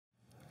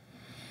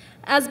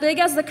As big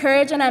as the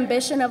courage and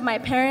ambition of my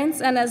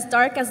parents, and as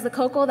dark as the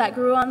cocoa that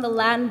grew on the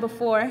land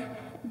before,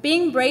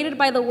 being braided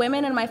by the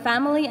women in my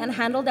family and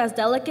handled as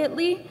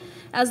delicately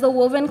as the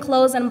woven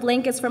clothes and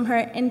blankets from her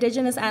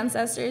indigenous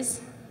ancestors,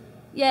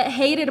 yet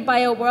hated by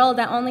a world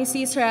that only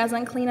sees her as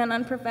unclean and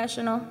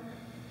unprofessional.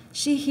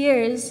 She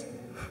hears,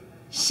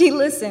 she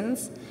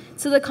listens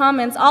to the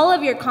comments, all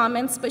of your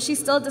comments, but she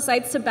still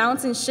decides to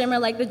bounce and shimmer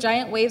like the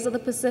giant waves of the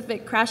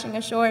Pacific crashing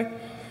ashore.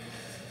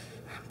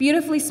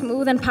 Beautifully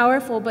smooth and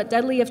powerful, but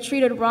deadly if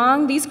treated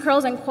wrong. These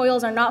curls and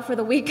coils are not for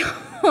the weak.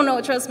 Oh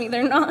no, trust me,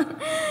 they're not.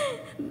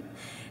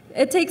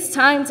 It takes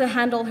time to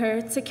handle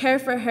her, to care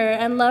for her,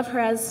 and love her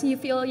as you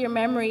feel your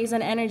memories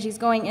and energies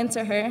going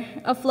into her.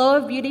 A flow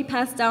of beauty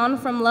passed down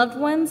from loved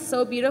ones,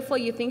 so beautiful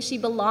you think she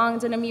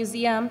belonged in a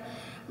museum,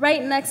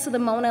 right next to the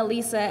Mona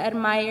Lisa,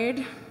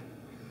 admired.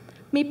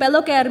 Mi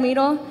pelo que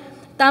admiro,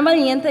 tan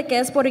valiente que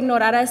es por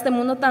ignorar a este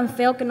mundo tan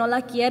feo que no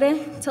la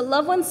quiere. To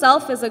love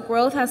oneself is a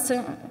growth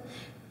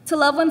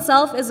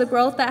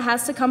that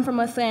has to come from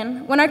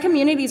within. When our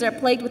communities are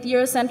plagued with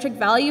Eurocentric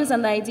values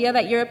and the idea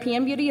that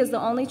European beauty is the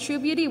only true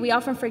beauty, we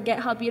often forget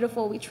how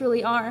beautiful we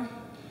truly are.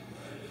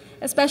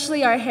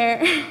 Especially our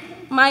hair,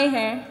 my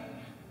hair.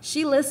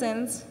 She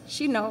listens,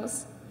 she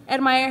knows.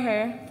 Admire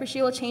her, for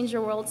she will change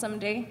your world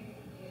someday.